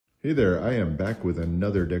Hey there, I am back with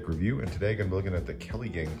another deck review, and today I'm looking at the Kelly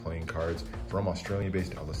Gang playing cards from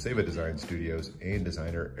Australian-based Aleseva Design Studios and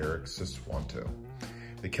designer Eric Siswanto.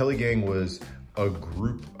 The Kelly Gang was a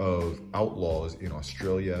group of outlaws in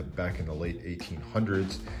Australia back in the late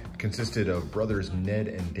 1800s. It consisted of brothers Ned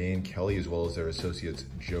and Dan Kelly, as well as their associates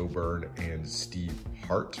Joe Byrne and Steve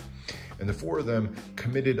Hart. And the four of them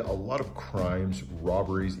committed a lot of crimes,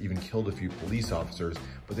 robberies, even killed a few police officers,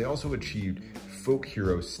 but they also achieved folk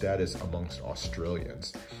hero status amongst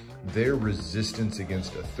Australians. Their resistance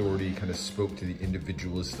against authority kind of spoke to the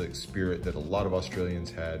individualistic spirit that a lot of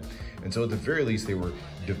Australians had. And so at the very least, they were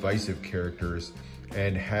divisive characters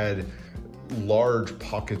and had large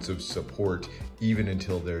pockets of support even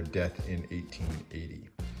until their death in 1880.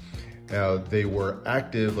 Now, they were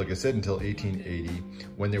active, like I said, until 1880,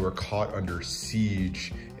 when they were caught under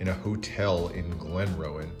siege in a hotel in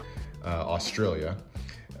Glenrowan, Australia.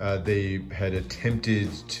 They had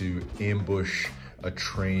attempted to ambush a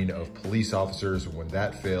train of police officers. When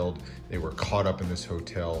that failed, they were caught up in this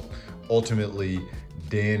hotel. Ultimately,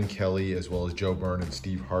 Dan Kelly, as well as Joe Byrne and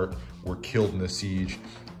Steve Hart, were killed in the siege.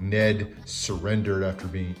 Ned surrendered after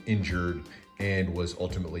being injured and was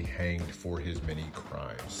ultimately hanged for his many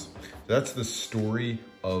crimes. That's the story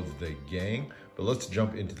of the gang, but let's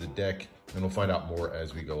jump into the deck and we'll find out more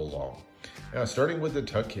as we go along. Now, starting with the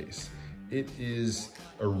tuck case, it is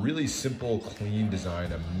a really simple, clean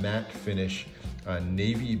design, a matte finish,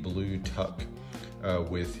 navy blue tuck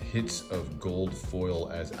with hits of gold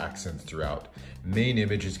foil as accents throughout. Main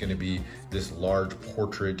image is going to be this large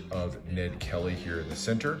portrait of Ned Kelly here in the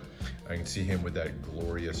center. I can see him with that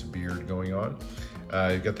glorious beard going on.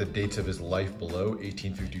 You've got the dates of his life below,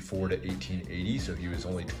 1854 to 1880, so he was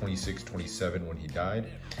only 26, 27 when he died.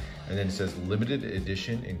 And then it says limited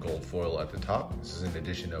edition in gold foil at the top. This is an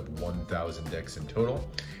edition of 1,000 decks in total.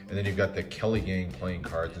 And then you've got the Kelly Gang playing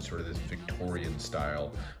cards in sort of this Victorian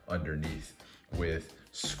style underneath with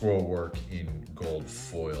scroll work in gold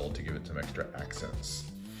foil to give it some extra accents.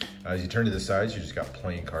 As you turn to the sides, you just got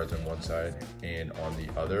playing cards on one side and on the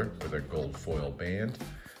other with a gold foil band.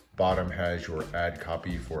 Bottom has your ad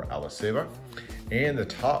copy for Aleseva, and the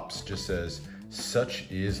tops just says, "Such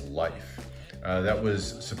is life." That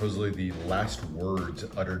was supposedly the last words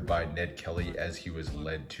uttered by Ned Kelly as he was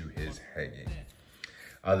led to his hanging.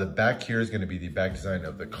 The back here is going to be the back design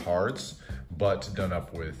of the cards, but done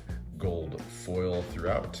up with gold foil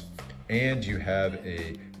throughout. And you have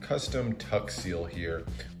a custom tuck seal here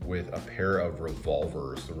with a pair of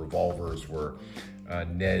revolvers. The revolvers were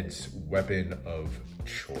Ned's weapon of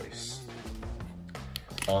choice.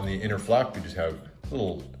 On the inner flap, you just have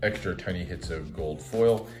little extra tiny hits of gold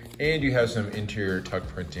foil, and you have some interior tuck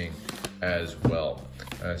printing as well.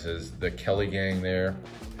 It says the Kelly Gang there,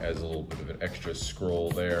 has a little bit of an extra scroll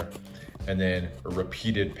there, and then a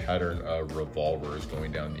repeated pattern of revolvers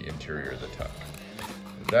going down the interior of the tuck.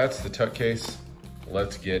 That's the tuck case.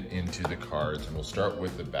 Let's get into the cards, and we'll start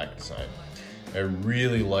with the back design. I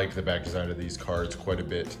really like the back design of these cards quite a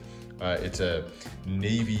bit. It's a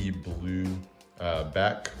navy blue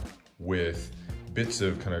back with bits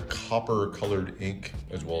of kind of copper colored ink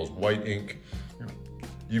as well as white ink.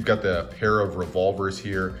 You've got the pair of revolvers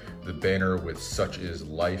here, the banner with "Such is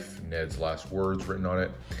life," Ned's last words written on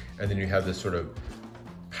it. And then you have this sort of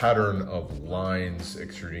pattern of lines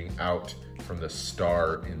extruding out from the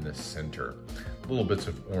star in the center. Little bits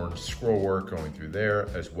of orange scroll work going through there,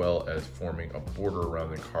 as well as forming a border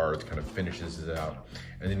around the cards, kind of finishes it out.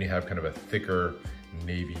 And then you have kind of a thicker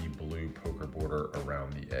navy blue poker border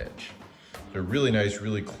around the edge. So really nice,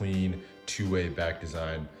 really clean two-way back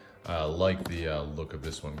design. Like the look of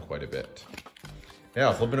this one quite a bit.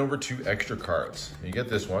 Now, flipping over to extra cards. You get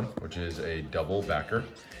this one, which is a double backer.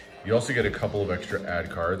 You also get a couple of extra ad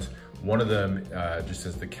cards. One of them just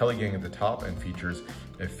says the Kelly Gang at the top and features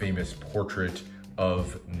a famous portrait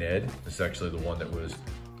of Ned. This is actually the one that was,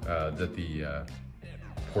 the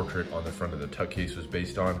portrait on the front of the tuck case was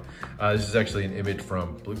based on. This is actually an image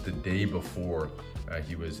from, I believe, the day before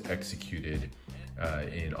he was executed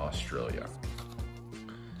in Australia.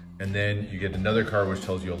 And then you get another card which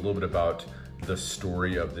tells you a little bit about the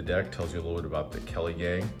story of the deck, tells you a little bit about the Kelly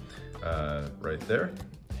Gang right there.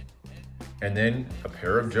 And then a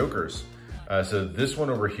pair of jokers. So this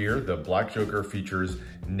one over here, the black joker, features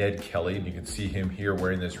Ned Kelly, and you can see him here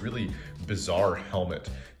wearing this really bizarre helmet.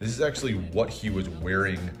 This is actually what he was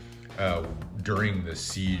wearing during the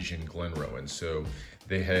siege in Glenrowan. So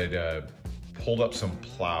they had pulled up some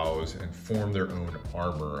plows and formed their own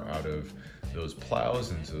armor out of those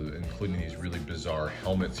plows, and so including these really bizarre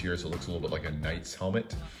helmets here. So it looks a little bit like a knight's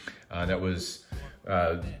helmet. That was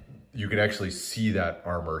you can actually see that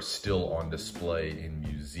armor still on display in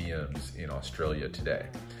museums in Australia today.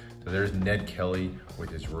 So there's Ned Kelly with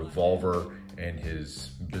his revolver and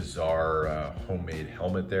his bizarre homemade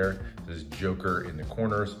helmet there. There's Joker in the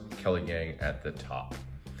corners, Kelly Gang at the top.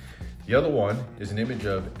 The other one is an image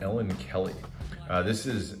of Ellen Kelly. This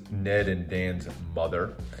is Ned and Dan's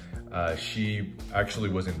mother. She actually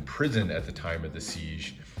was in prison at the time of the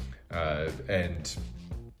siege and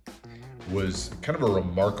was kind of a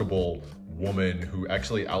remarkable woman who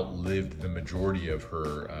actually outlived the majority of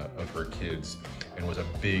her kids and was a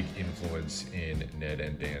big influence in Ned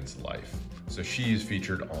and Dan's life. So she is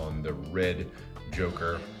featured on the red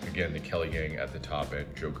Joker, again, the Kelly Gang at the top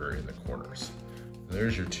and Joker in the corners.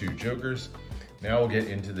 There's your two Jokers. Now we'll get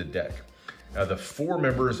into the deck. Now the 4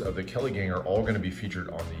 members of the Kelly Gang are all gonna be featured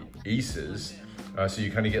on the aces. So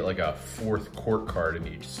you kind of get like a 4th court card in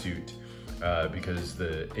each suit because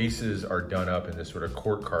the aces are done up in this sort of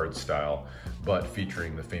court card style, but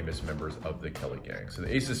featuring the famous members of the Kelly Gang. So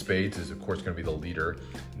the ace of spades is of course gonna be the leader,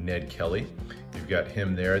 Ned Kelly. You've got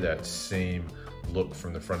him there, that same look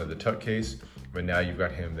from the front of the tuck case, but now you've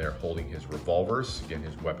got him there holding his revolvers, again,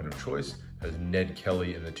 his weapon of choice, has Ned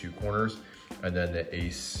Kelly in the 2 corners, and then the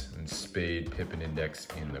ace and spade, pip and index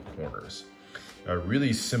in the corners. A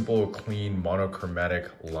really simple, clean, monochromatic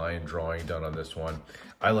line drawing done on this one.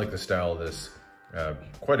 I like the style of this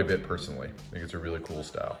quite a bit personally. I think it's a really cool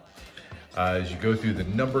style. As you go through the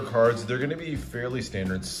number cards, they're gonna be fairly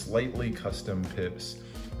standard, slightly custom pips.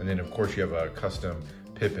 And then of course you have a custom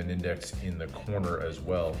pip and index in the corner as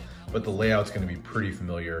well. But the layout's gonna be pretty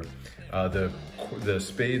familiar. The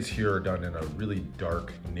spades here are done in a really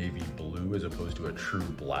dark navy blue as opposed to a true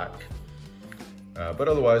black. But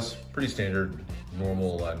otherwise, pretty standard,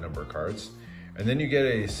 normal number cards. And then you get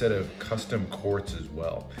a set of custom courts as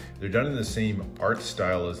well. They're done in the same art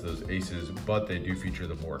style as those aces, but they do feature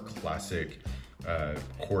the more classic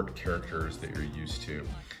court characters that you're used to.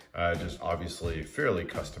 Just obviously fairly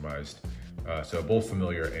customized. So both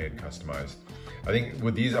familiar and customized. I think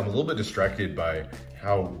with these, I'm a little bit distracted by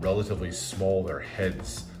how relatively small their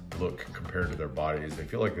heads look compared to their bodies. They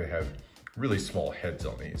feel like they have really small heads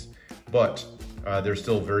on these, but they're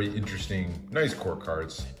still very interesting, nice court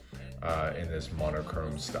cards in this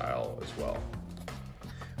monochrome style as well.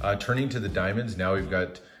 Turning to the diamonds, now we've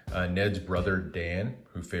got Ned's brother Dan,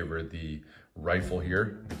 who favored the rifle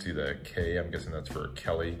here. You can see the K, I'm guessing that's for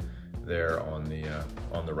Kelly there on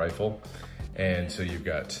the rifle. And so you've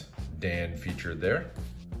got Dan featured there.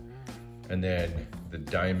 And then the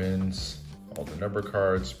diamonds, all the number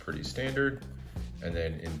cards, pretty standard. And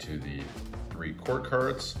then into the 3 court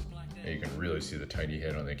cards. And you can really see the tiny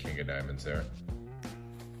head on the King of Diamonds there.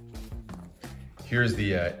 Here's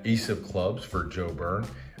the Ace of Clubs for Joe Byrne.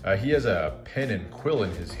 He has a pen and quill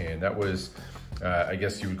in his hand. That was, I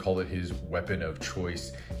guess you would call it his weapon of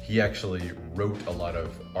choice. He actually wrote a lot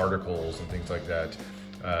of articles and things like that,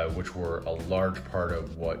 which were a large part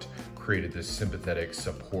of what created this sympathetic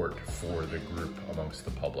support for the group amongst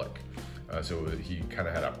the public. So he kind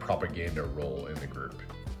of had a propaganda role in the group.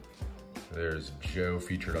 There's Joe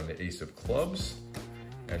featured on the Ace of Clubs,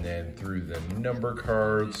 and then through the number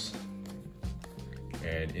cards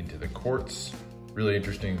and into the courts. Really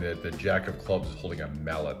interesting that the Jack of Clubs is holding a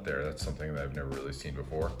mallet there. That's something that I've never really seen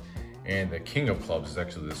before. And the King of Clubs is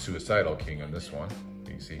actually the suicidal king on this one.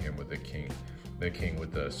 You can see him with the king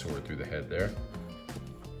with the sword through the head there.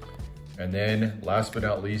 And then last but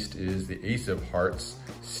not least is the Ace of Hearts,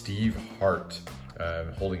 Steve Hart,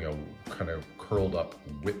 holding a kind of curled up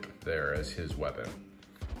whip there as his weapon.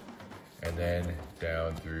 And then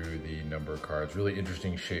down through the number cards, really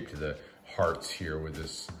interesting shape to the hearts here with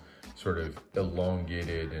this sort of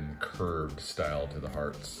elongated and curved style to the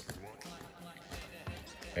hearts.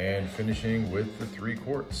 And finishing with the 3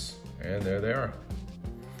 courts, and there they are.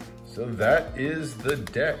 So that is the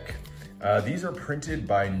deck. These are printed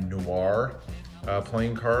by Noir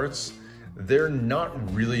playing cards. They're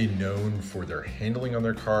not really known for their handling on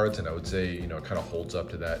their cards, and I would say, you know, it kind of holds up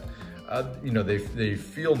to that. You know, they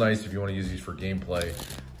feel nice if you want to use these for gameplay.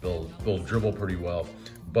 They'll dribble pretty well,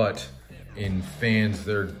 but in fans,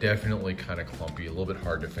 they're definitely kind of clumpy, a little bit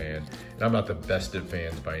hard to fan. And I'm not the best at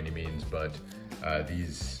fans by any means, but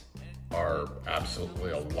these are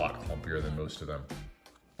absolutely a lot clumpier than most of them.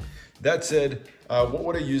 That said, what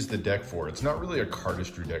would I use the deck for? It's not really a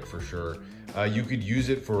cardistry deck for sure. You could use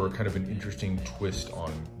it for kind of an interesting twist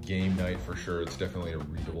on game night for sure. It's definitely a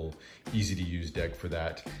readable, easy to use deck for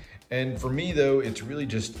that. And for me though, it's really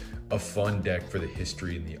just a fun deck for the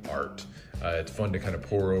history and the art. It's fun to kind of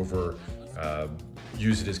pour over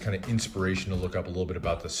use it as kind of inspiration to look up a little bit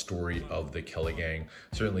about the story of the Kelly Gang.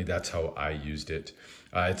 Certainly that's how I used it.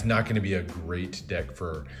 It's not going to be a great deck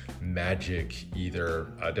for Magic either.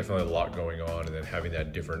 Definitely a lot going on, and then having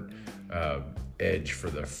that different edge for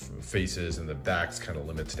the faces and the backs kind of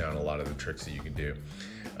limits down a lot of the tricks that you can do.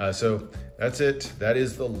 So that's it. That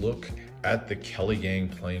is the look at the Kelly Gang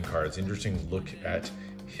playing cards. Interesting look at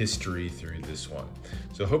history through this one.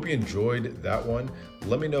 So hope you enjoyed that one.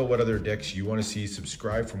 Let me know what other decks you want to see.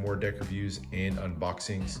 Subscribe for more deck reviews and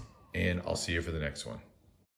unboxings, and I'll see you for the next one.